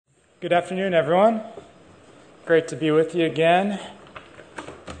Good afternoon, everyone. Great to be with you again.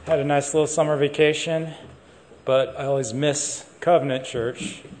 Had a nice little summer vacation, but I always miss Covenant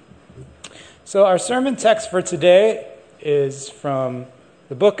Church. So our sermon text for today is from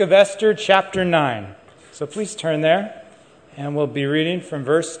the book of Esther, chapter 9. So please turn there, and we'll be reading from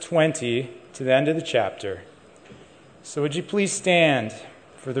verse 20 to the end of the chapter. So would you please stand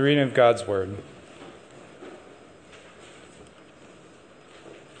for the reading of God's word?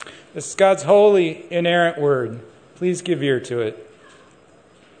 This is God's holy, inerrant word. Please give ear to it.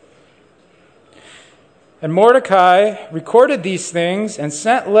 And Mordecai recorded these things and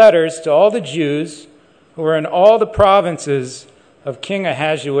sent letters to all the Jews who were in all the provinces of King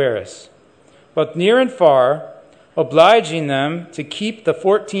Ahasuerus, both near and far, obliging them to keep the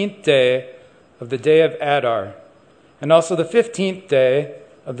 14th day of the day of Adar, and also the 15th day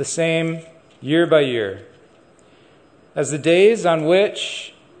of the same year by year, as the days on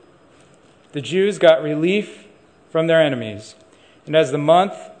which the Jews got relief from their enemies, and as the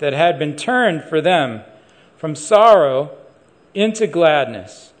month that had been turned for them from sorrow into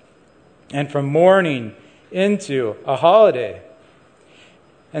gladness, and from mourning into a holiday.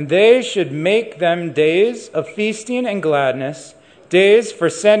 And they should make them days of feasting and gladness, days for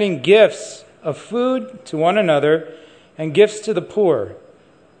sending gifts of food to one another, and gifts to the poor.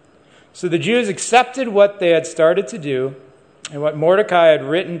 So the Jews accepted what they had started to do, and what Mordecai had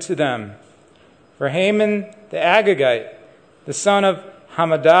written to them. For Haman the Agagite, the son of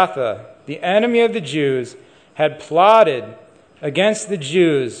Hammedatha, the enemy of the Jews, had plotted against the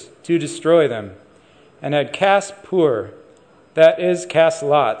Jews to destroy them, and had cast pur, that is, cast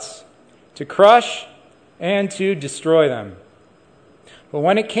lots, to crush and to destroy them. But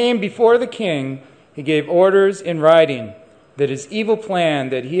when it came before the king, he gave orders in writing that his evil plan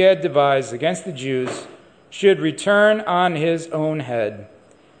that he had devised against the Jews should return on his own head,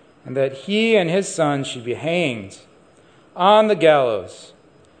 and that he and his sons should be hanged on the gallows.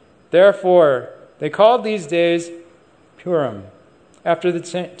 Therefore, they called these days Purim, after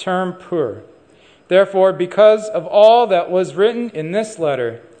the term pur. Therefore, because of all that was written in this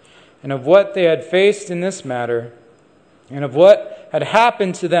letter, and of what they had faced in this matter, and of what had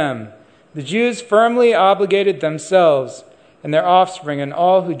happened to them, the Jews firmly obligated themselves and their offspring and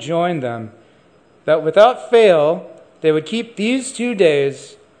all who joined them, that without fail they would keep these 2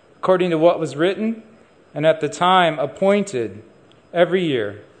 days according to what was written and at the time appointed every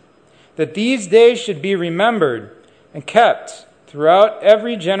year, that these days should be remembered and kept throughout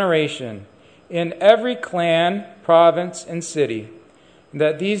every generation, in every clan, province, and city, and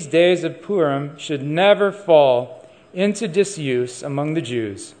that these days of Purim should never fall into disuse among the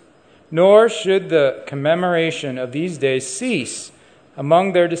Jews, nor should the commemoration of these days cease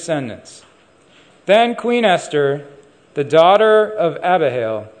among their descendants. Then Queen Esther, the daughter of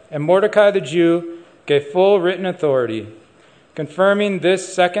Abihail, and Mordecai the Jew gave full written authority, confirming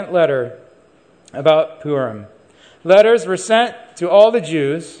this second letter about Purim. Letters were sent to all the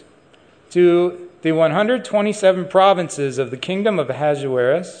Jews, to the 127 provinces of the kingdom of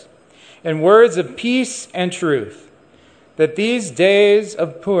Ahasuerus, in words of peace and truth, that these days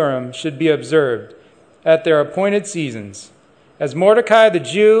of Purim should be observed at their appointed seasons, as Mordecai the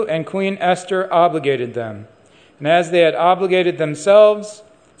Jew and Queen Esther obligated them, and as they had obligated themselves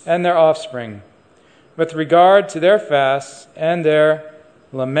and their offspring, with regard to their fasts and their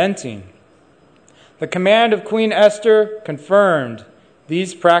lamenting. The command of Queen Esther confirmed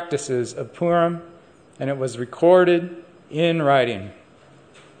these practices of Purim, and it was recorded in writing.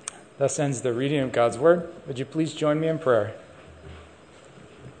 Thus ends the reading of God's word. Would you please join me in prayer?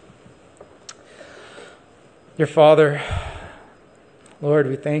 Dear Father, Lord,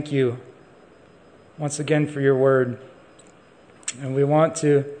 we thank you once again for your word. And we want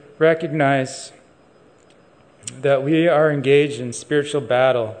to recognize that we are engaged in spiritual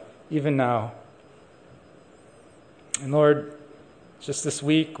battle even now. And Lord, just this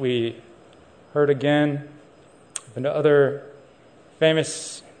week we heard again of other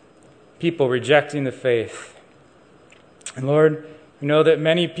famous people rejecting the faith. And Lord, we know that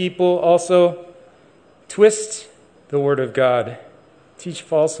many people also twist the word of God, teach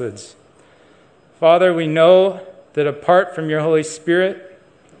falsehoods. Father, we know that apart from your Holy Spirit,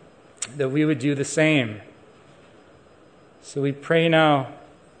 that we would do the same. So we pray now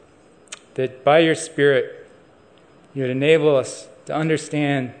that by your Spirit, you would enable us to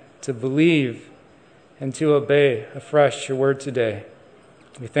understand, to believe, and to obey afresh your word today.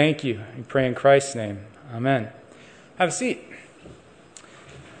 We thank you. We pray in Christ's name. Amen. Have a seat.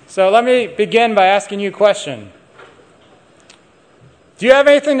 So let me begin by asking you a question. Do you have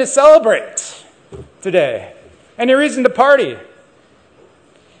anything to celebrate today? Any reason to party?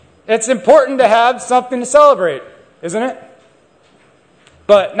 It's important to have something to celebrate, isn't it?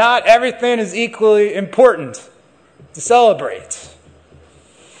 But not everything is equally important to celebrate.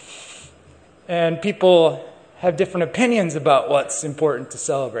 And people have different opinions about what's important to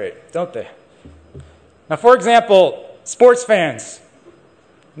celebrate, don't they? Now, for example, sports fans.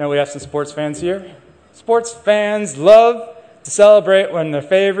 Now we have some sports fans here. Sports fans love to celebrate when their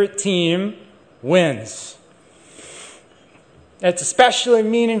favorite team wins. It's especially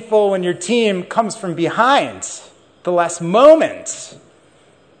meaningful when your team comes from behind the last moment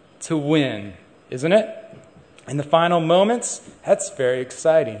to win, isn't it? In the final moments, that's very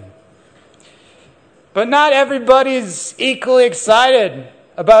exciting. But not everybody's equally excited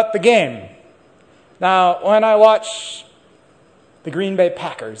about the game. Now, when I watch the Green Bay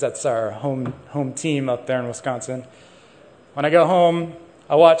Packers, that's our home team up there in Wisconsin, when I go home,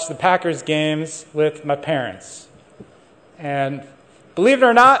 I watch the Packers games with my parents. And believe it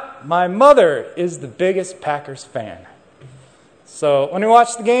or not, my mother is the biggest Packers fan. So when we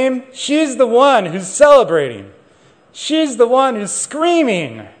watch the game, she's the one who's celebrating. She's the one who's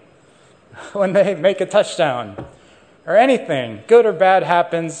screaming when they make a touchdown or anything, good or bad,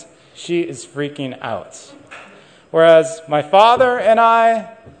 happens. She is freaking out. Whereas my father and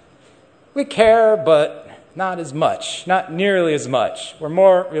I, we care, but not as much, not nearly as much. We're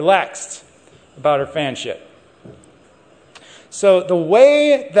more relaxed about our fanship. So the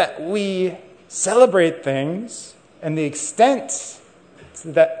way that we celebrate things and the extent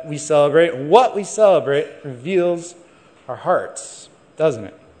that we celebrate, what we celebrate, reveals our hearts, doesn't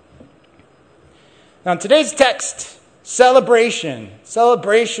it? Now in today's text, celebration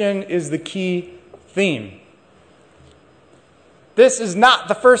is the key theme. This is not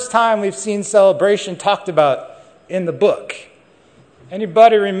the first time we've seen celebration talked about in the book.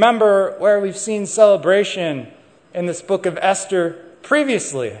 Anybody remember where we've seen celebration in this book of Esther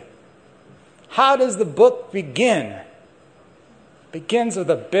previously? How does the book begin? It begins with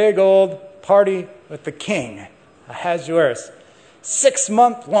a big old party with the king, Ahasuerus.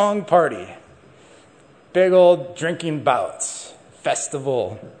 6-month-long party. Big old drinking bouts,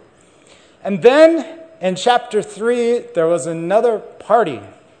 festival. And then in chapter 3, there was another party.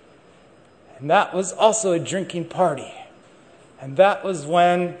 And that was also a drinking party. And that was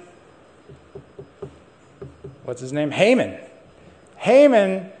when, what's his name? Haman.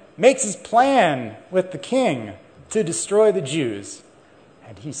 Haman makes his plan with the king to destroy the Jews.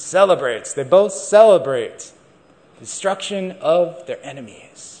 And he celebrates. They both celebrate the destruction of their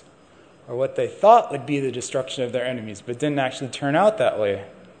enemies. Or what they thought would be the destruction of their enemies, but didn't actually turn out that way,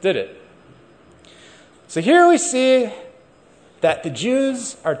 did it? So here we see that the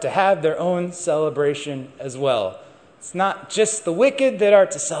Jews are to have their own celebration as well. It's not just the wicked that are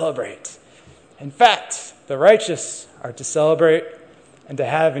to celebrate. In fact, the righteous are to celebrate and to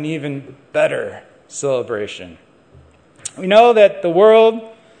have an even better celebration. We know that the world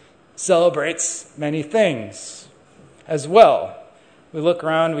celebrates many things as well. We look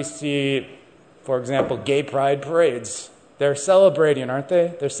around, we see, for example, gay pride parades. They're celebrating, aren't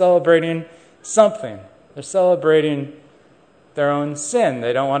they? They're celebrating something. They're celebrating their own sin.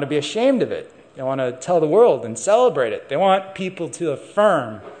 They don't want to be ashamed of it. They want to tell the world and celebrate it. They want people to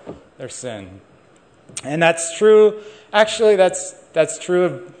affirm their sin. And that's true. Actually, that's true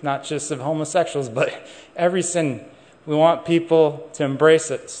of not just of homosexuals, but every sin. We want people to embrace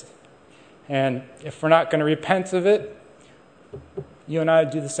it. And if we're not going to repent of it, you and I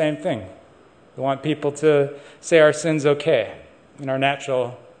do the same thing. We want people to say our sin's okay in our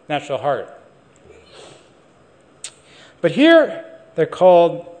natural heart. But here, they're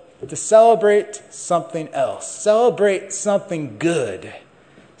called to celebrate something else. Celebrate something good.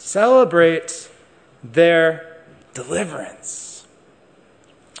 Celebrate their deliverance.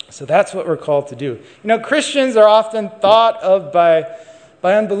 So that's what we're called to do. You know, Christians are often thought of by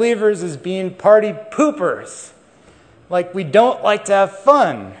unbelievers as being party poopers. Like we don't like to have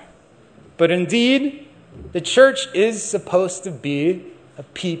fun. But indeed, the church is supposed to be a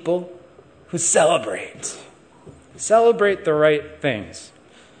people who celebrate. Celebrate the right things.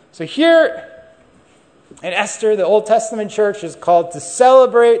 So here in Esther, the Old Testament church is called to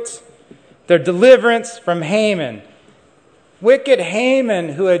celebrate their deliverance from Haman. Wicked Haman,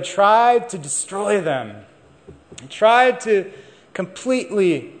 who had tried to destroy them. He tried to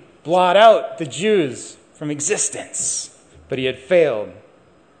completely blot out the Jews from existence, but he had failed.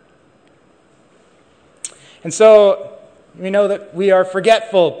 And so we know that we are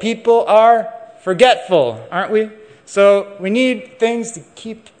forgetful. People are forgetful, aren't we? So we need things to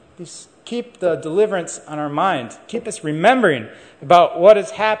keep the deliverance on our mind, keep us remembering about what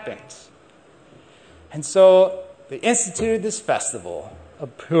has happened. And so they instituted this festival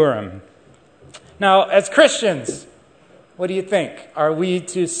of Purim. Now, as Christians, what do you think? Are we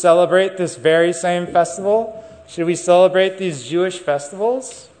to celebrate this very same festival? Should we celebrate these Jewish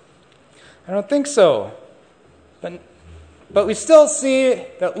festivals? I don't think so. But we still see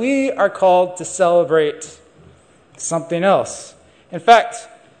that we are called to celebrate something else. In fact,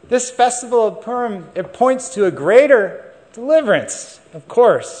 this festival of Purim, it points to a greater deliverance, of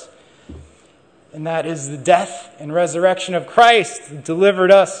course. And that is the death and resurrection of Christ who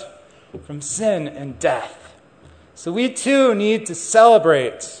delivered us from sin and death. So we too need to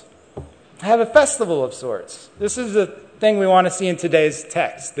celebrate, have a festival of sorts. This is the thing we want to see in today's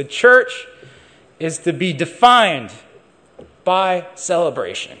text. The church is to be defined by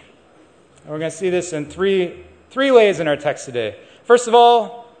celebration. And we're going to see this in three ways in our text today. First of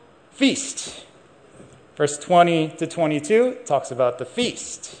all, feast. Verse 20 to 22 talks about the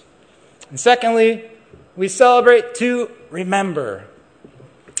feast. And secondly, we celebrate to remember.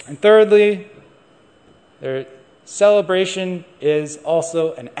 And thirdly, their celebration is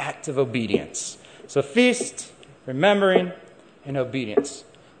also an act of obedience. So feast, remembering, and obedience.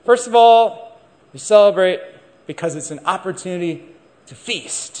 First of all, we celebrate because it's an opportunity to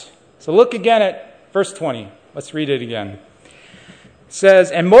feast. So look again at verse 20. Let's read it again. It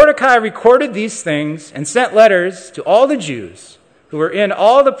says, "And Mordecai recorded these things and sent letters to all the Jews who were in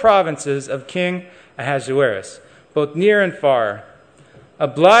all the provinces of King Ahasuerus, both near and far,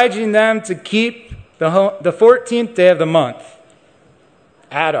 obliging them to keep the 14th day of the month,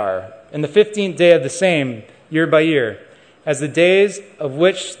 Adar, and the 15th day of the same, year by year, as the days of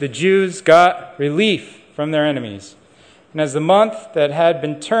which the Jews got relief from their enemies, and as the month that had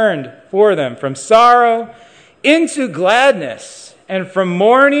been turned for them from sorrow into gladness, and from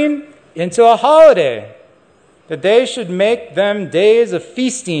mourning into a holiday, that they should make them days of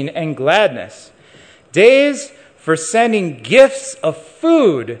feasting and gladness, days for sending gifts of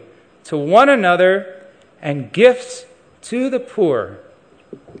food to one another and gifts to the poor."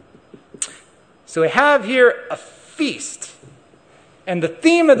 So we have here a feast, and the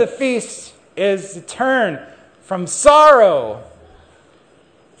theme of the feast is to turn from sorrow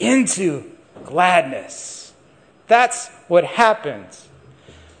into gladness. That's what happened.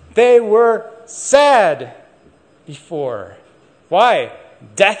 They were sad before. Why?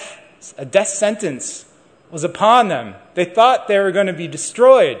 A death sentence was upon them. They thought they were going to be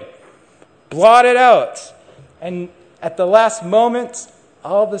destroyed, blotted out. And at the last moment,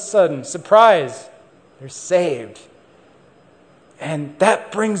 all of a sudden, surprise, they're saved. And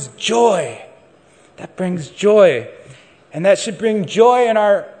that brings joy. That brings joy. And that should bring joy in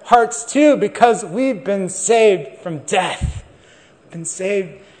our hearts too, because we've been saved from death. We've been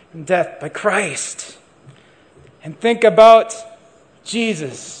saved from death by Christ. And think about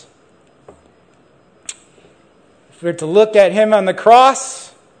Jesus. If we were to look at him on the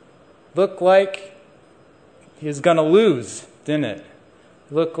cross, looked like he was going to lose, didn't it?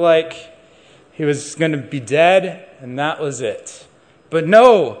 Looked like he was going to be dead, and that was it. But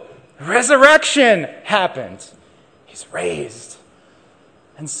no, resurrection happened. He's raised.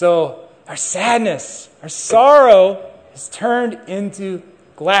 And so our sadness, our sorrow is turned into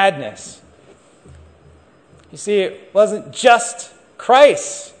gladness. You see, it wasn't just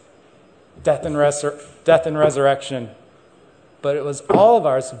Christ's death and resurrection, but it was all of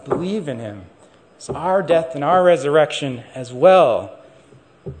ours who believe in him. It's our death and our resurrection as well.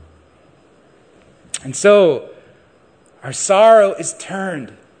 And so our sorrow is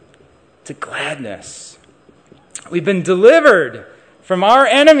turned to gladness. We've been delivered from our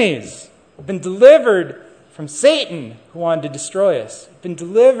enemies. We've been delivered from Satan, who wanted to destroy us. We've been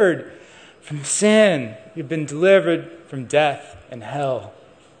delivered from sin. We've been delivered from death and hell.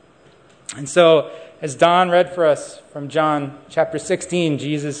 And so, as Don read for us from John chapter 16,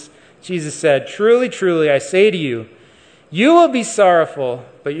 Jesus said, "Truly, truly, I say to you, you will be sorrowful,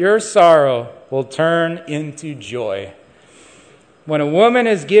 but your sorrow will turn into joy. When a woman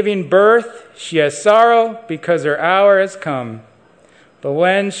is giving birth, she has sorrow because her hour has come. But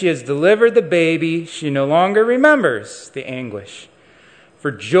when she has delivered the baby, she no longer remembers the anguish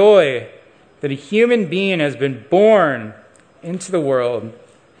for joy that a human being has been born into the world.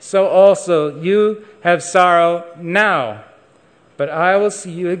 So also you have sorrow now, but I will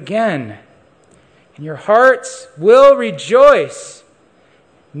see you again, and your hearts will rejoice.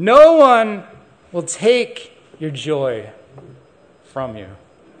 No one will take your joy from you."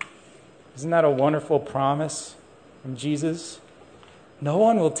 Isn't that a wonderful promise from Jesus? No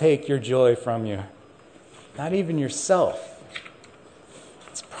one will take your joy from you, not even yourself.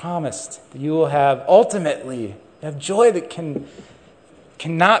 It's promised that you will have ultimately have joy that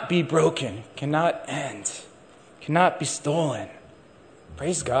cannot be broken, cannot end, cannot be stolen.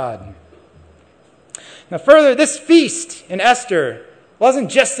 Praise God. Now further, this feast in Esther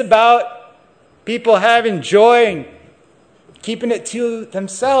wasn't just about people having joy and keeping it to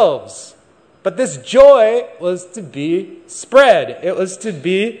themselves. But this joy was to be spread. It was to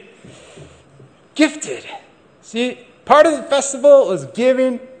be gifted. See, part of the festival was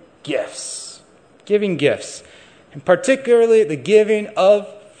giving gifts. Giving gifts. And particularly the giving of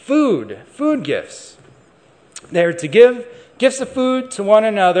food gifts. They were to give gifts of food to one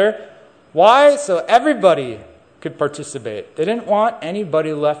another. Why? So everybody could participate. They didn't want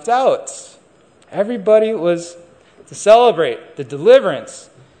anybody left out. Everybody was to celebrate the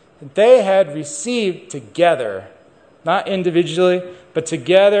deliverance that they had received together, not individually, but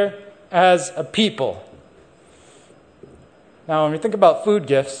together as a people. Now, when we think about food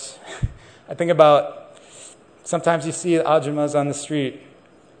gifts, I think about sometimes you see Ajumas on the street.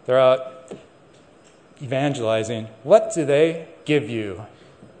 They're out evangelizing. What do they give you?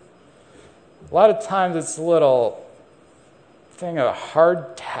 A lot of times it's a little thing of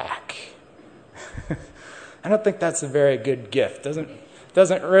hardtack. I don't think that's a very good gift.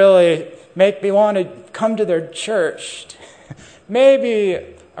 Doesn't really make me want to come to their church. Maybe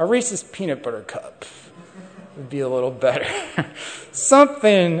a Reese's peanut butter cup would be a little better.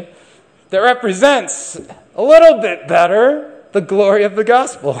 Something that represents a little bit better the glory of the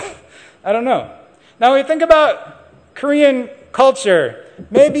gospel. I don't know. Now, when we think about Korean culture,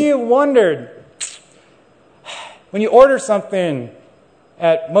 maybe you wondered, when you order something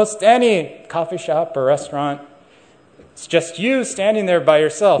at most any coffee shop or restaurant, it's just you standing there by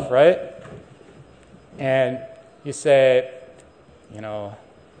yourself, right? And you say,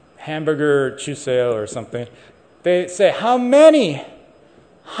 hamburger chuseol or something. They say, how many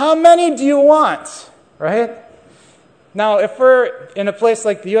do you want, right? Now, if we're in a place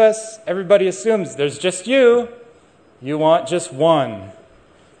like the U.S., everybody assumes there's just you want just one.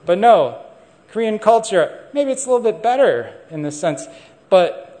 But no, Korean culture, maybe it's a little bit better in this sense,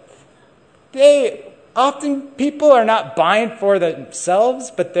 but often people are not buying for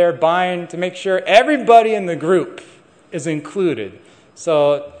themselves, but they're buying to make sure everybody in the group is included.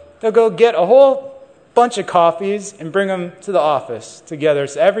 So they'll go get a whole bunch of coffees and bring them to the office together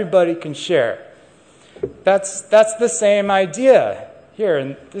so everybody can share. That's the same idea here.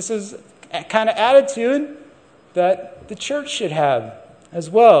 And this is a kind of attitude that the church should have as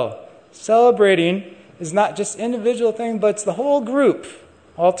well. Celebrating is not just an individual thing, but it's the whole group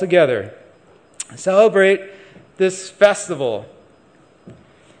all together. Celebrate this festival.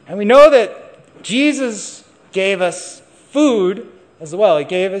 And we know that Jesus gave us food as well. He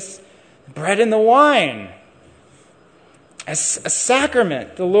gave us bread and the wine as a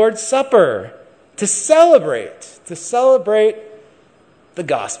sacrament, the Lord's Supper, to celebrate the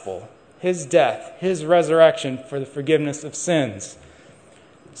gospel, his death, his resurrection for the forgiveness of sins.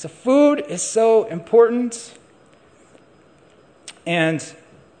 So food is so important. And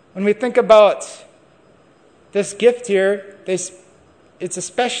when we think about this gift here, it's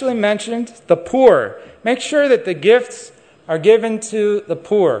especially mentioned the poor. Make sure that the gifts are given to the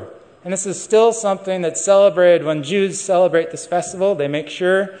poor. And this is still something that's celebrated when Jews celebrate this festival. They make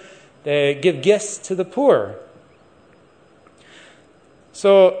sure they give gifts to the poor.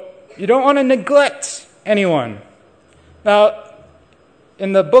 So you don't want to neglect anyone. Now,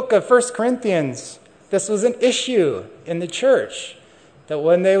 in the book of 1 Corinthians, this was an issue in the church, that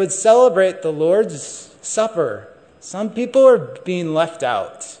when they would celebrate the Lord's Supper, some people are being left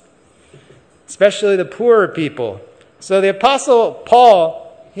out, especially the poorer people. So the Apostle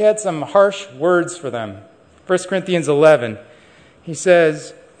Paul, he had some harsh words for them. 1 Corinthians 11, he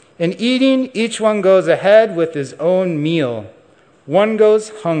says, "In eating, each one goes ahead with his own meal. One goes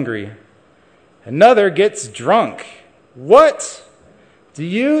hungry. Another gets drunk. What? Do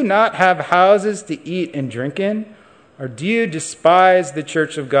you not have houses to eat and drink in? Or do you despise the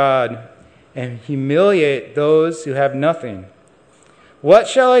church of God and humiliate those who have nothing? What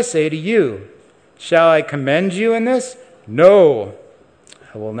shall I say to you? Shall I commend you in this? No,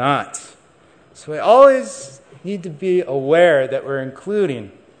 I will not." So we always need to be aware that we're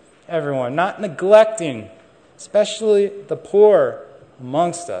including everyone, not neglecting, especially the poor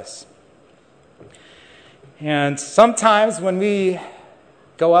amongst us. And sometimes when we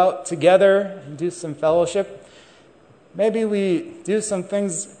go out together and do some fellowship, maybe we do some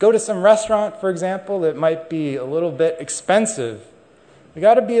things, go to some restaurant, for example, that might be a little bit expensive. We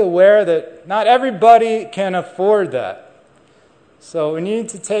got to be aware that not everybody can afford that. So we need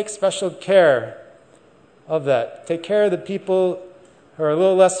to take special care of that. Take care of the people who are a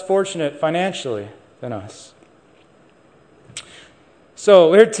little less fortunate financially than us. So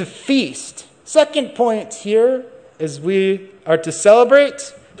we're to feast. Second point here is we are to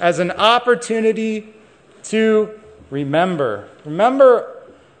celebrate as an opportunity to remember. Remember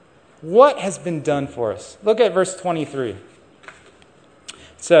what has been done for us. Look at verse 23. It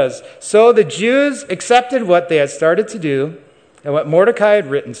says, "So the Jews accepted what they had started to do and what Mordecai had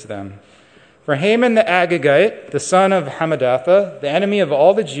written to them. For Haman the Agagite, the son of Hammedatha, the enemy of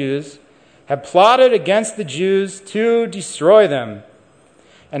all the Jews, had plotted against the Jews to destroy them,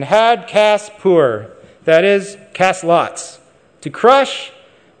 and had cast pur, that is, cast lots, to crush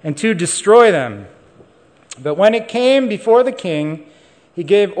and to destroy them. But when it came before the king, he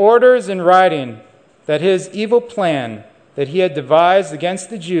gave orders in writing that his evil plan that he had devised against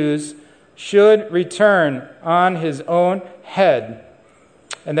the Jews should return on his own head,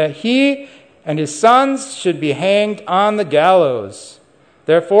 and that he and his sons should be hanged on the gallows.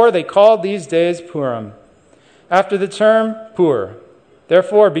 Therefore they called these days Purim, after the term pur.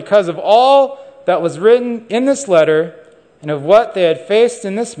 Therefore, because of all that was written in this letter, and of what they had faced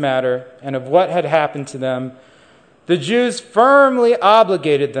in this matter, and of what had happened to them, the Jews firmly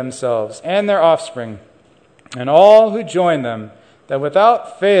obligated themselves and their offspring, and all who joined them, that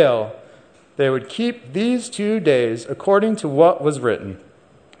without fail they would keep these 2 days according to what was written,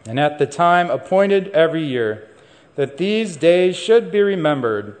 and at the time appointed every year, that these days should be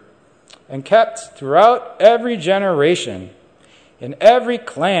remembered and kept throughout every generation, in every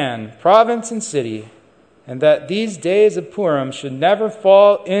clan, province, and city, and that these days of Purim should never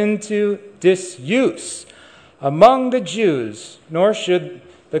fall into disuse among the Jews, nor should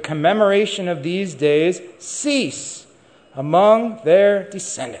the commemoration of these days cease among their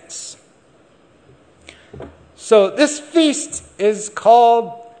descendants." So this feast is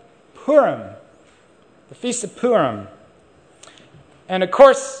called Purim, the Feast of Purim. And of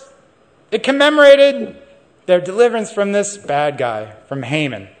course, it commemorated their deliverance from this bad guy, from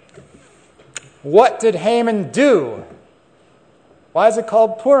Haman. What did Haman do? Why is it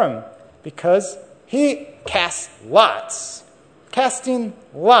called Purim? Because he cast lots. Casting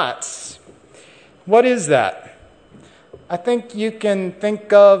lots. What is that? I think you can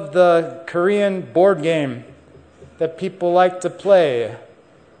think of the Korean board game that people like to play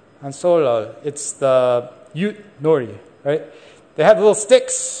on Solo. It's the Yut Nori, right? They have little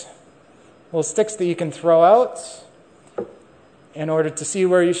sticks that you can throw out in order to see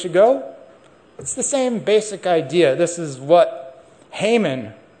where you should go. It's the same basic idea. This is what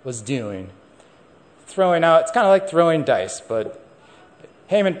Haman was doing. Throwing out, it's kind of like throwing dice, but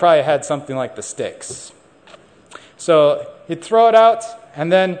Haman probably had something like the sticks. So he'd throw it out,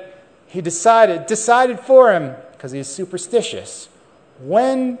 and then he decided for him, because he's superstitious,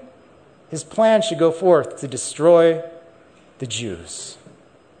 when his plan should go forth to destroy the Jews.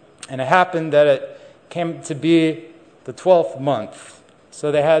 And it happened that it came to be the 12th month.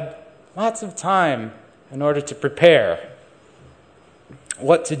 So they had lots of time in order to prepare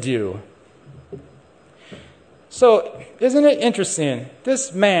what to do. So isn't it interesting?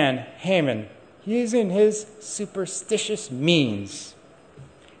 This man, Haman, using his superstitious means.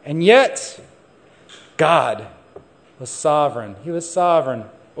 And yet, God was sovereign. He was sovereign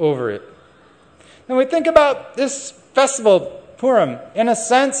over it. When we think about this festival, Purim, in a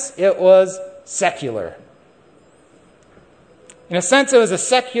sense, it was secular. In a sense, it was a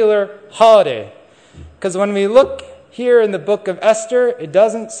secular holiday. Because when we look here in the book of Esther, it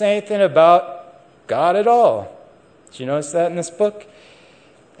doesn't say anything about God at all. Did you notice that in this book?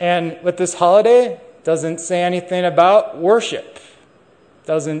 And with this holiday, it doesn't say anything about worship. It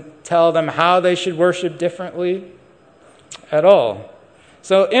doesn't tell them how they should worship differently at all.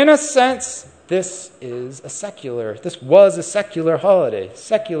 So in a sense, this was a secular holiday,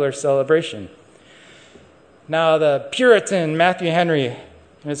 secular celebration. Now, the Puritan Matthew Henry,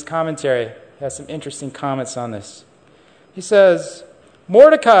 in his commentary, has some interesting comments on this. He says,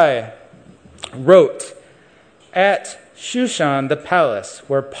 Mordecai wrote at Shushan the palace,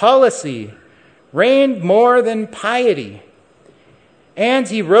 where policy reigned more than piety, and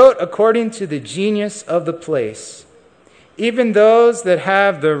he wrote according to the genius of the place. Even those that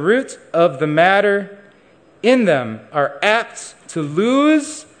have the root of the matter in them are apt to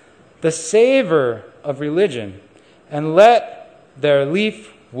lose the savor of religion and let their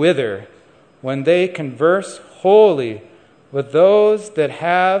leaf wither when they converse wholly with those that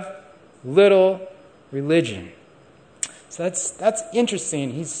have little religion. So that's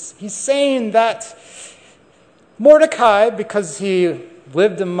interesting. He's saying that Mordecai, because he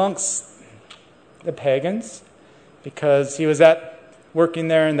lived amongst the pagans, because he was working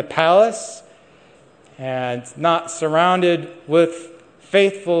there in the palace and not surrounded with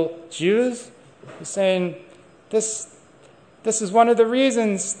faithful Jews, he's saying this is one of the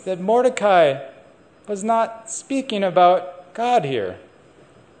reasons that Mordecai was not speaking about God here.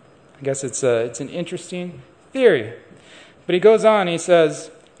 I guess it's an interesting theory. But he goes on, he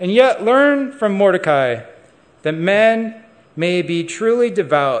says, "And yet learn from Mordecai that men may be truly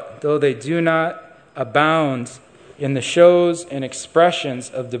devout, though they do not abound in the shows and expressions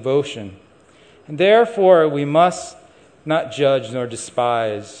of devotion. And therefore we must not judge nor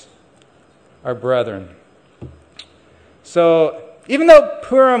despise our brethren." So, even though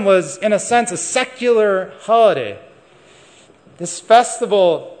Purim was, in a sense, a secular holiday, this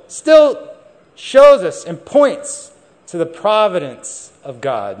festival still shows us and points to the providence of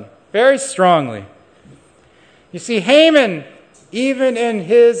God very strongly. You see, Haman, even in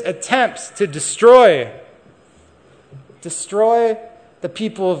his attempts to destroy the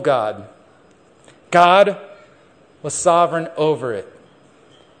people of God, God was sovereign over it.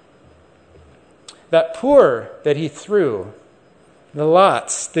 That pur that he threw, the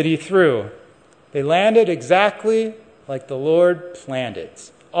lots that he threw, they landed exactly like the Lord planned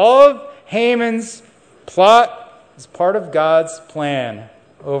it. All of Haman's plot is part of God's plan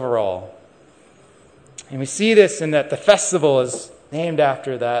overall. And we see this in that the festival is named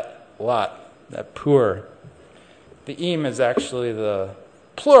after that lot, that pur. The im is actually the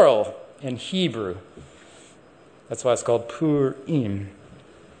plural in Hebrew. That's why it's called Purim.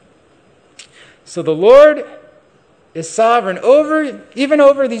 So the Lord is sovereign even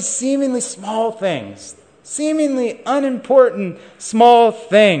over these seemingly small things, seemingly unimportant small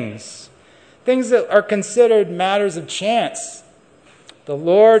things, things that are considered matters of chance. The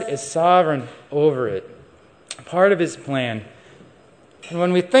Lord is sovereign over it, part of his plan. And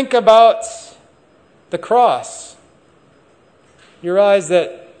when we think about the cross, you realize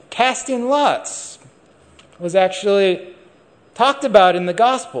that casting lots was actually talked about in the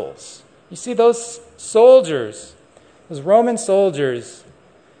Gospels. You see those soldiers, those Roman soldiers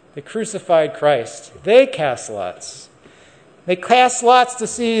that crucified Christ, they cast lots. They cast lots to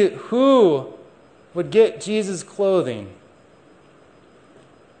see who would get Jesus' clothing.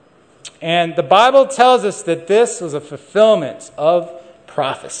 And the Bible tells us that this was a fulfillment of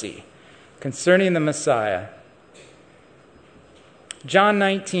prophecy concerning the Messiah. John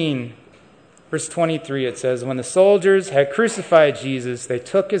 19, verse 23, it says, "When the soldiers had crucified Jesus, they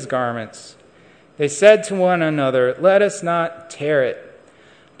took his garments. They said to one another, 'Let us not tear it,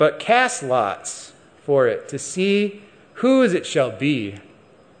 but cast lots for it, to see whose it shall be.'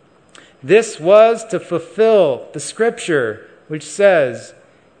 This was to fulfill the scripture which says,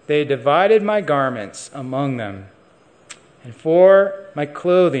 'They divided my garments among them, and for my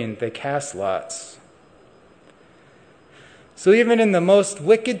clothing they cast lots.'" So even in the most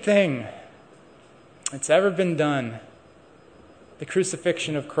wicked thing that's ever been done, the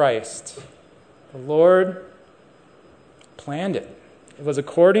crucifixion of Christ, the Lord planned it. It was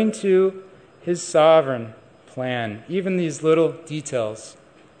according to his sovereign plan, even these little details.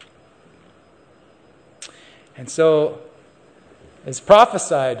 And so, as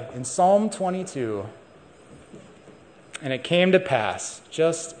prophesied in Psalm 22, and it came to pass,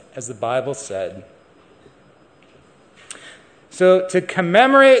 just as the Bible said. So, to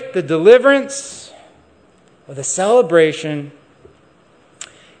commemorate the deliverance of the celebration,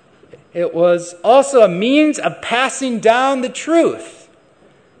 it was also a means of passing down the truth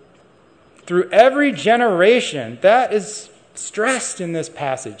through every generation. That is stressed in this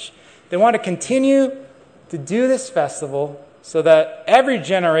passage. They want to continue to do this festival so that every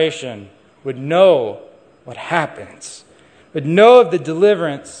generation would know what happens, would know of the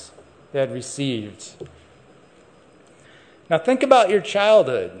deliverance they had received. Now think about your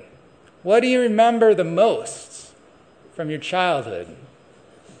childhood. What do you remember the most from your childhood?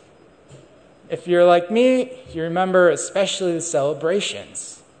 If you're like me, you remember especially the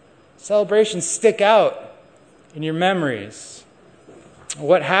celebrations. Celebrations stick out in your memories.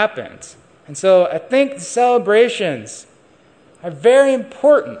 What happened? And so I think the celebrations are very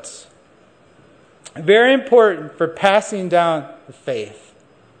important. Very important for passing down the faith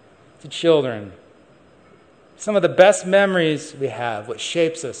to children. Some of the best memories we have, what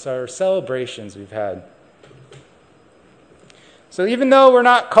shapes us, are celebrations we've had. So even though we're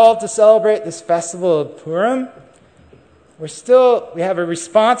not called to celebrate this festival of Purim, we have a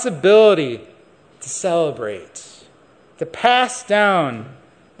responsibility to celebrate, to pass down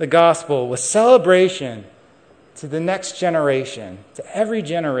the gospel with celebration to the next generation, to every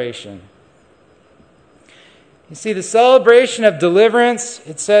generation. You see, the celebration of deliverance,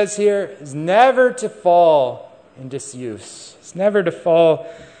 it says here, is never to fall in disuse. It's never to fall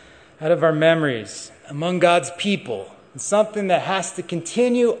out of our memories among God's people. It's something that has to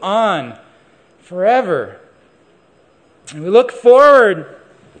continue on forever. And we look forward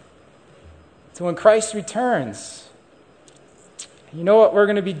to to when Christ returns. You know what we're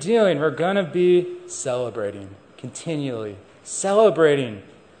going to be doing? We're going to be celebrating, continually celebrating,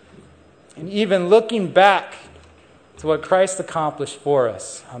 and even looking back to what Christ accomplished for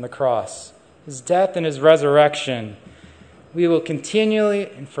us on the cross, his death and his resurrection. We will continually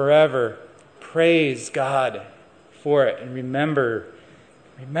and forever praise God for it and remember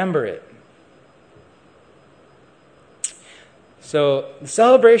it. So the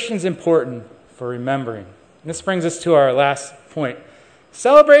celebration is important for remembering. And this brings us to our last point.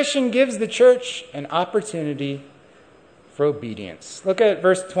 Celebration gives the church an opportunity for obedience. Look at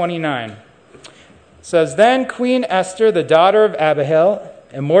verse 29. It says, "Then Queen Esther, the daughter of Abihail,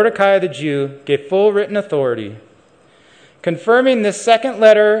 and Mordecai the Jew gave full written authority, confirming this second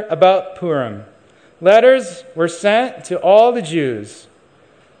letter about Purim. Letters were sent to all the Jews,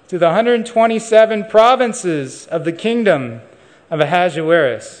 to the 127 provinces of the kingdom of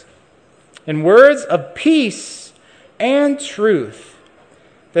Ahasuerus, in words of peace and truth,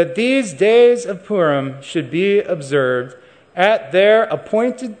 that these days of Purim should be observed at their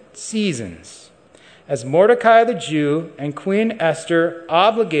appointed seasons, as Mordecai the Jew and Queen Esther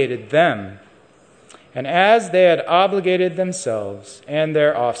obligated them, and as they had obligated themselves and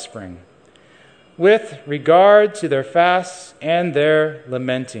their offspring, with regard to their fasts and their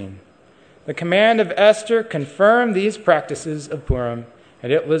lamenting. The command of Esther confirmed these practices of Purim,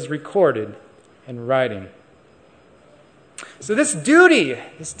 and it was recorded in writing." So this duty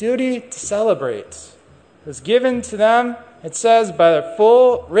to celebrate, was given to them, it says, by the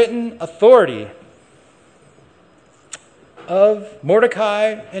full written authority of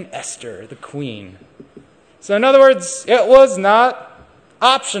Mordecai and Esther, the queen. So in other words, it was not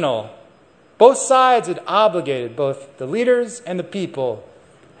optional. Both sides had obligated, both the leaders and the people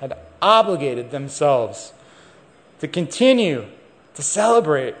had obligated themselves to continue to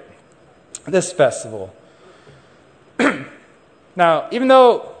celebrate this festival. Now, even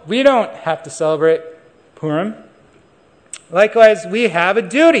though we don't have to celebrate Purim, likewise, we have a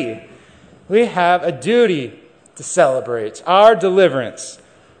duty. We have a duty to celebrate our deliverance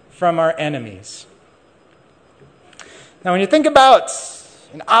from our enemies. Now, when you think about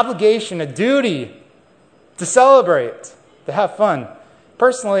an obligation, a duty to celebrate, to have fun,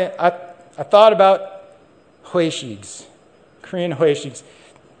 personally, I thought about hueshigs, Korean hueshigs.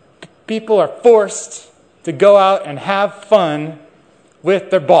 People are forced to go out and have fun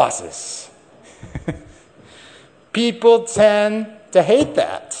with their bosses. People tend to hate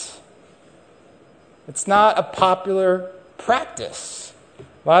that. It's not a popular practice.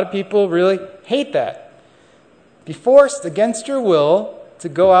 A lot of people really hate that. Be forced against your will to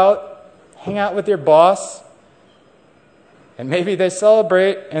go out, hang out with your boss, and maybe they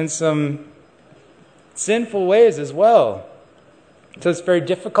celebrate in some sinful ways as well. So it's very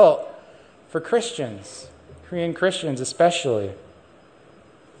difficult for Christians, Korean Christians especially.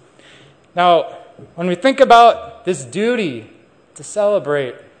 Now, when we think about this duty to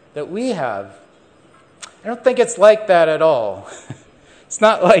celebrate that we have, I don't think it's like that at all. It's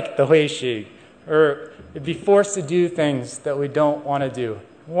not like the hueshig, or it'd be forced to do things that we don't want to do.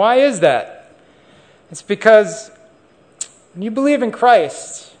 Why is that? It's because when you believe in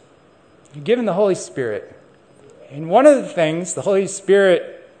Christ, you're given the Holy Spirit. And one of the things, the Holy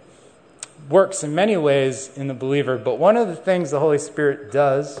Spirit works in many ways in the believer, but one of the things the Holy Spirit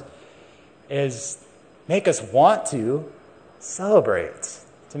does is make us want to celebrate,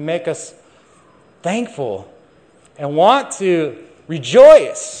 to make us thankful and want to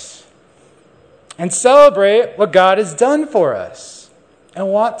rejoice and celebrate what God has done for us and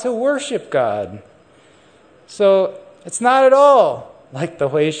want to worship God. So it's not at all like the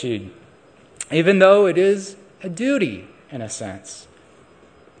hueshig, even though it is a duty in a sense.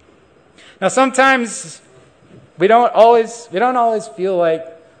 Now sometimes we don't always feel like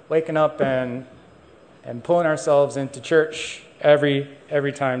waking up and pulling ourselves into church every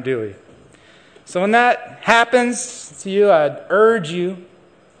time, do we? So when that happens to you, I'd urge you,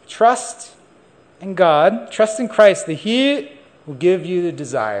 trust in God, trust in Christ, that He will give you the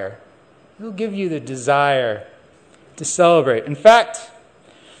desire. He will give you the desire to celebrate. In fact,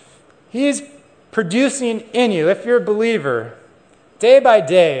 He is producing in you, if you're a believer, day by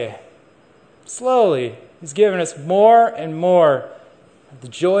day, slowly, He's given us more and more of the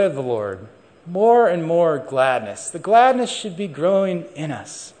joy of the Lord, more and more gladness. The gladness should be growing in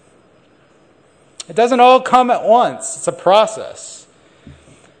us. It doesn't all come at once. It's a process.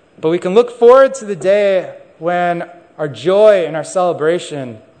 But we can look forward to the day when our joy and our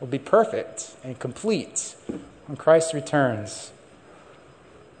celebration will be perfect and complete when Christ returns.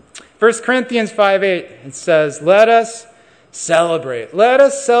 1 Corinthians 5:8, it says, "Let us celebrate. Let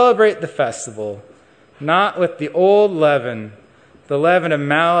us celebrate the festival, not with the old leaven, the leaven of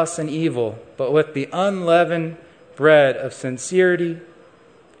malice and evil, but with the unleavened bread of sincerity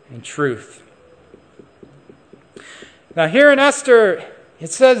and truth. Now here in Esther,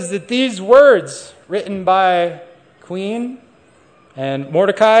 it says that these words written by Queen and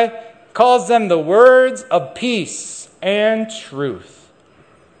Mordecai calls them the words of peace and truth.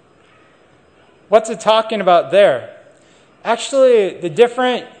 What's it talking about there? Actually, the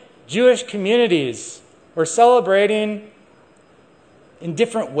different Jewish communities were celebrating in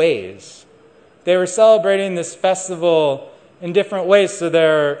different ways. They were celebrating this festival in different ways, so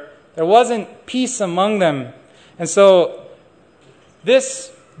there wasn't peace among them. And so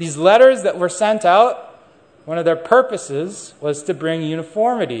these letters that were sent out, one of their purposes was to bring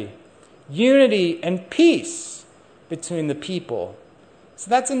uniformity, unity and peace between the people. So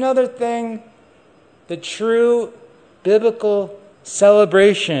that's another thing the true biblical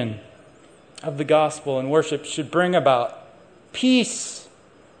celebration of the gospel and worship should bring about. Peace,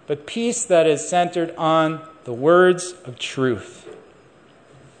 but peace that is centered on the words of truth.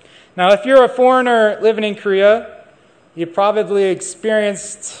 Now, if you're a foreigner living in Korea, you probably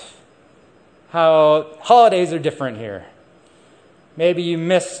experienced how holidays are different here. Maybe you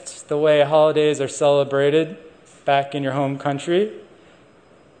missed the way holidays are celebrated back in your home country.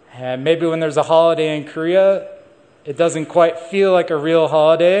 And maybe when there's a holiday in Korea, it doesn't quite feel like a real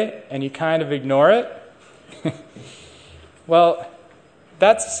holiday, and you kind of ignore it. Well,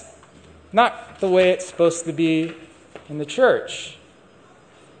 that's not the way it's supposed to be in the church.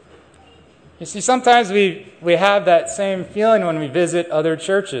 You see, sometimes we have that same feeling when we visit other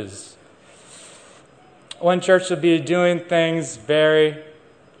churches. One church will be doing things very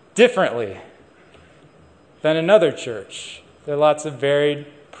differently than another church. There are lots of varied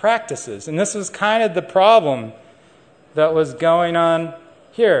practices. And this was kind of the problem that was going on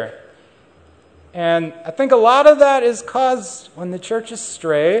here. And I think a lot of that is caused when the churches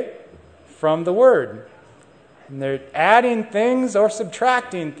stray from the Word. And they're adding things or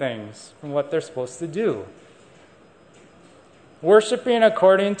subtracting things from what they're supposed to do. Worshiping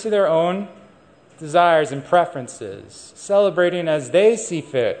according to their own desires and preferences. Celebrating as they see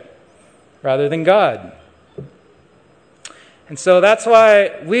fit rather than God. And so that's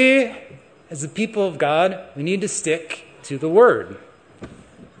why we, as the people of God, we need to stick to the Word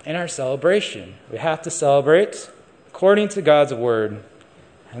in our celebration. We have to celebrate according to God's Word.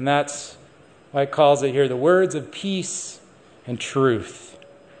 And that's why it calls it here the words of peace and truth.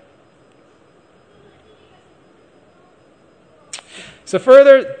 So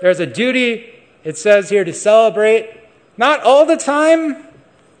further, there's a duty, it says here, to celebrate, not all the time.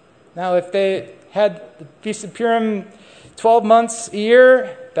 Now, if they had the Feast of Purim 12 months a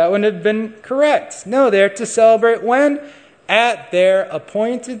year, that wouldn't have been correct. No, they're to celebrate when? At their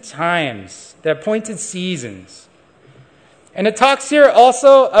appointed times, their appointed seasons. And it talks here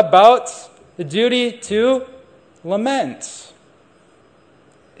also about the duty to lament.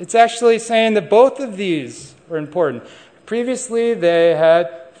 It's actually saying that both of these were important. Previously, they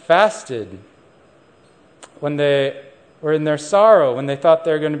had fasted when they were in their sorrow, when they thought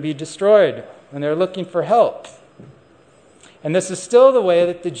they were going to be destroyed, when they were looking for help. And this is still the way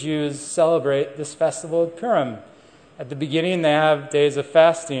that the Jews celebrate this festival of Purim. At the beginning, they have days of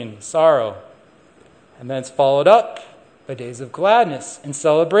fasting, sorrow. And then it's followed up by days of gladness and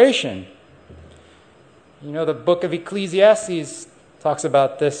celebration. You know, the book of Ecclesiastes talks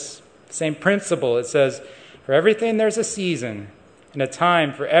about this same principle. It says, for everything there's a season and a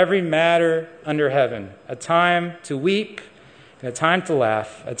time for every matter under heaven. A time to weep and a time to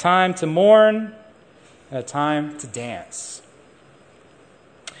laugh. A time to mourn and a time to dance.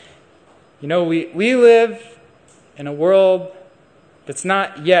 You know, we live in a world that's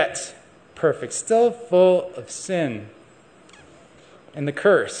not yet perfect, still full of sin and the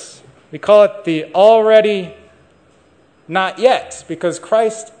curse. We call it the already not yet, because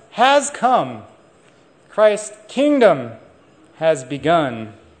Christ has come. Christ's kingdom has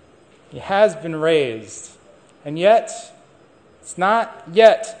begun. He has been raised. And yet, it's not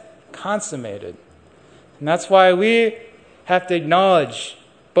yet consummated. And that's why we have to acknowledge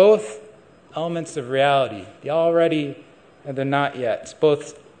both elements of reality, the already and the not yet.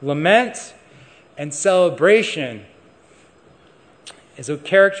 Both lament and celebration is what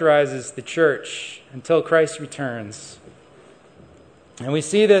characterizes the church until Christ returns. And we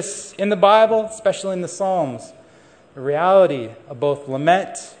see this in the Bible, especially in the Psalms, the reality of both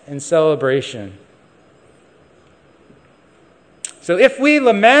lament and celebration. So if we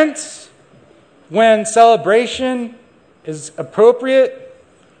lament when celebration is appropriate,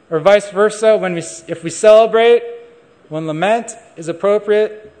 or vice versa, if we celebrate when lament is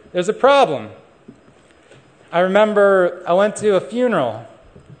appropriate, there's a problem. I remember I went to a funeral.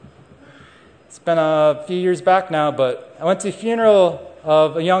 It's been a few years back now, but I went to a funeral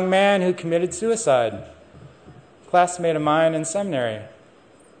of a young man who committed suicide, a classmate of mine in seminary.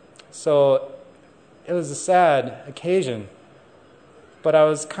 So it was a sad occasion, but I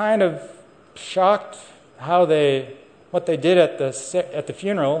was kind of shocked what they did at the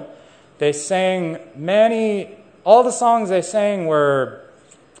funeral. They sang all the songs they sang were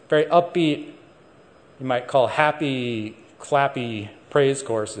very upbeat, you might call happy, clappy praise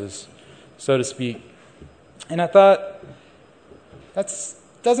courses, so to speak. And I thought, that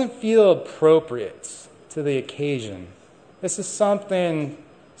doesn't feel appropriate to the occasion. This is something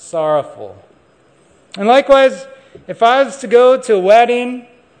sorrowful. And likewise, if I was to go to a wedding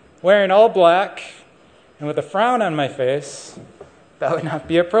wearing all black and with a frown on my face, that would not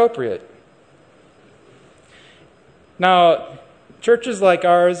be appropriate. Now, churches like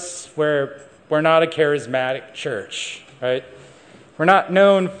ours, where we're not a charismatic church, right? We're not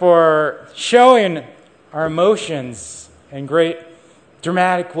known for showing our emotions in great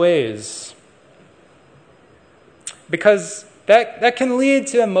dramatic ways, because that can lead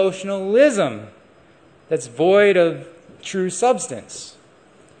to emotionalism that's void of true substance.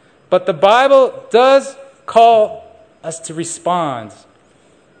 But the Bible does call us to respond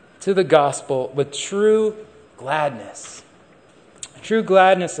to the gospel with true gladness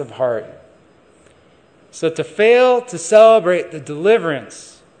of heart. So to fail to celebrate the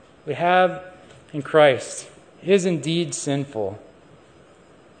deliverance we have in Christ is indeed sinful.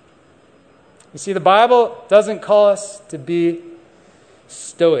 You see, the Bible doesn't call us to be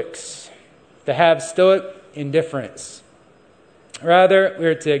stoics, to have stoic indifference. Rather, we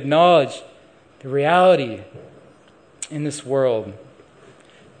are to acknowledge the reality in this world.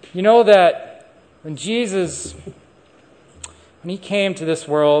 You know that when Jesus, when he came to this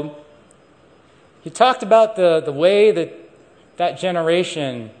world, he talked about the way that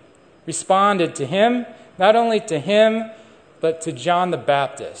generation responded to him, not only to him, but to John the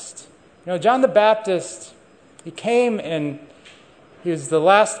Baptist. You know, John the Baptist, he came and he was the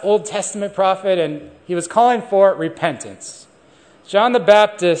last Old Testament prophet, and he was calling for repentance. John the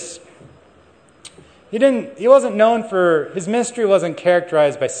Baptist, he wasn't known for, his ministry wasn't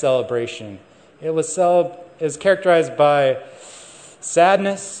characterized by celebration. It was characterized by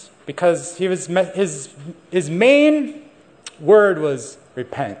sadness, because his main word was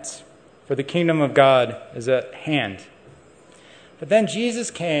repent, for the kingdom of God is at hand. But then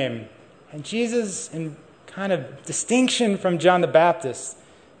Jesus came, and Jesus, in kind of distinction from John the Baptist,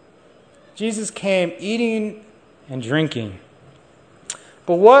 Jesus came eating and drinking.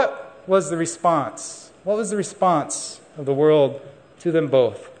 But what was the response? What was the response of the world to them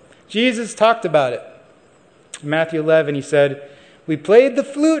both? Jesus talked about it. In Matthew 11, he said, "We played the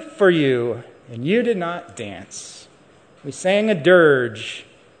flute for you, and you did not dance. We sang a dirge,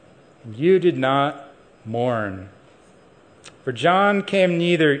 and you did not mourn. For John came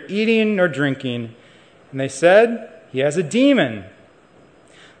neither eating nor drinking, and they said, 'He has a demon.'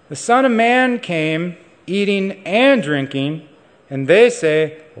 The Son of Man came eating and drinking, and they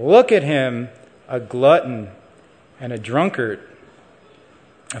say, 'Look at him, a glutton and a drunkard,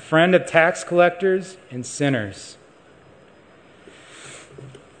 a friend of tax collectors and sinners.'"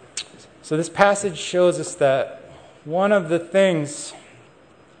 So this passage shows us that one of the things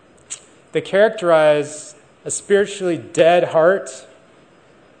that characterize a spiritually dead heart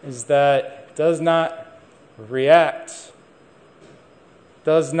is that it does not react,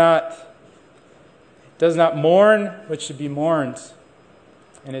 does not mourn what should be mourned,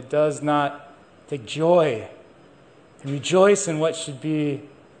 and it does not take joy and rejoice in what should be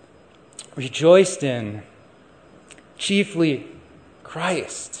rejoiced in, chiefly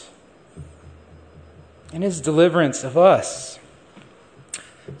Christ and his deliverance of us.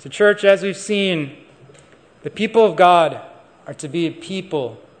 So, church, as we've seen, the people of God are to be a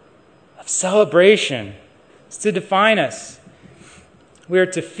people of celebration. It's to define us. We are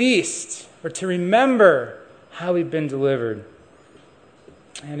to feast, or to remember how we've been delivered.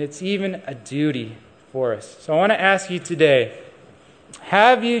 And it's even a duty for us. So I want to ask you today,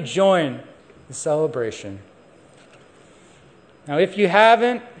 have you joined the celebration? Now, if you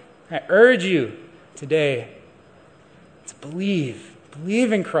haven't, I urge you today to believe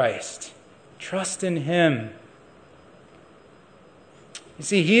in Christ. Trust in him. You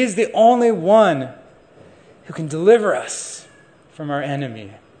see, he is the only one who can deliver us from our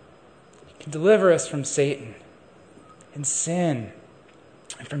enemy. He can deliver us from Satan and sin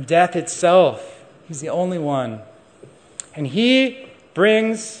and from death itself. He's the only one. And he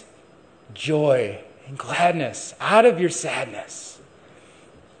brings joy. and gladness out of your sadness.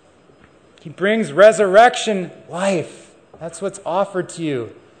 He brings resurrection life. That's what's offered to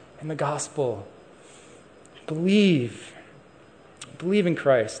you in the gospel. Believe. Believe in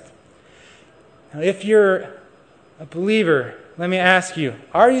Christ. Now, if you're a believer, let me ask you,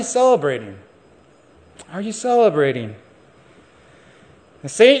 are you celebrating? Are you celebrating? Now,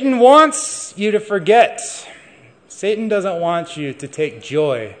 Satan wants you to forget. Satan doesn't want you to take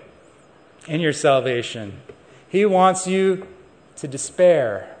joy in your salvation. He wants you to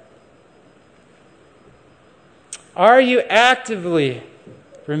despair. Are you actively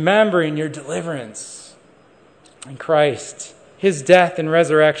remembering your deliverance in Christ, His death and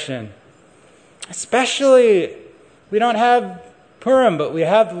resurrection? Especially, we don't have Purim, but we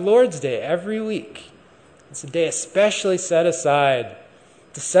have the Lord's Day every week. It's a day especially set aside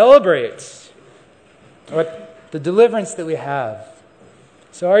to celebrate the deliverance that we have.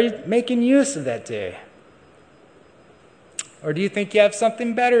 So are you making use of that day? Or do you think you have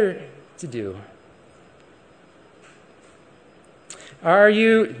something better to do? Are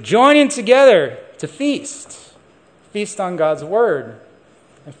you joining together to feast? Feast on God's Word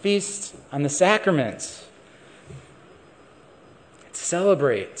and feast on the sacraments. To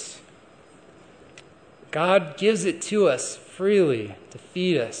celebrate. God gives it to us freely to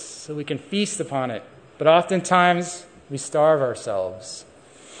feed us so we can feast upon it. But oftentimes we starve ourselves.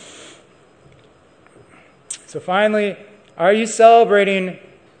 So finally, are you celebrating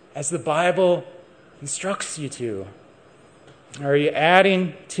as the Bible instructs you to? Or are you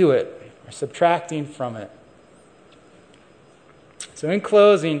adding to it or subtracting from it? So in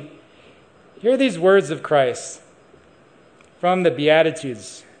closing, hear these words of Christ from the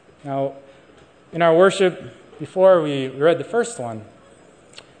Beatitudes. Now, in our worship before, we read the first one.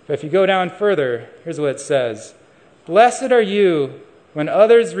 But if you go down further, here's what it says. Blessed are you when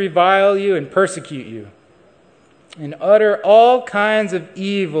others revile you and persecute you, and utter all kinds of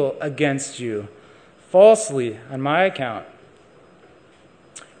evil against you, falsely on my account.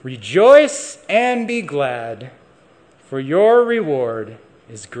 Rejoice and be glad, for your reward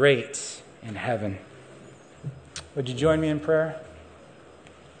is great in heaven. Would you join me in prayer?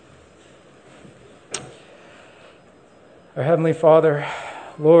 Our Heavenly Father,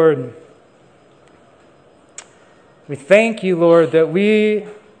 Lord, we thank you, Lord, that we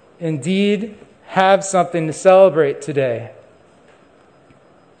indeed have something to celebrate today.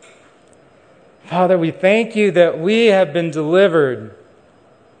 Father, we thank you that we have been delivered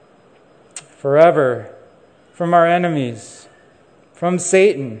forever from our enemies, from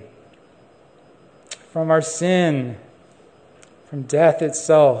Satan, from our sin, from death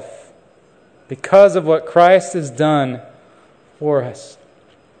itself, because of what Christ has done for us.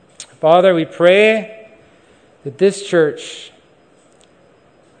 Father, we pray that this church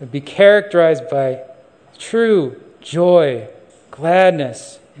would be characterized by true joy,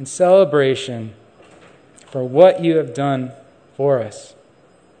 gladness, and celebration for what you have done for us.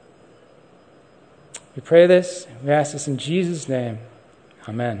 We pray this, we ask this in Jesus' name.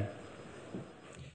 Amen.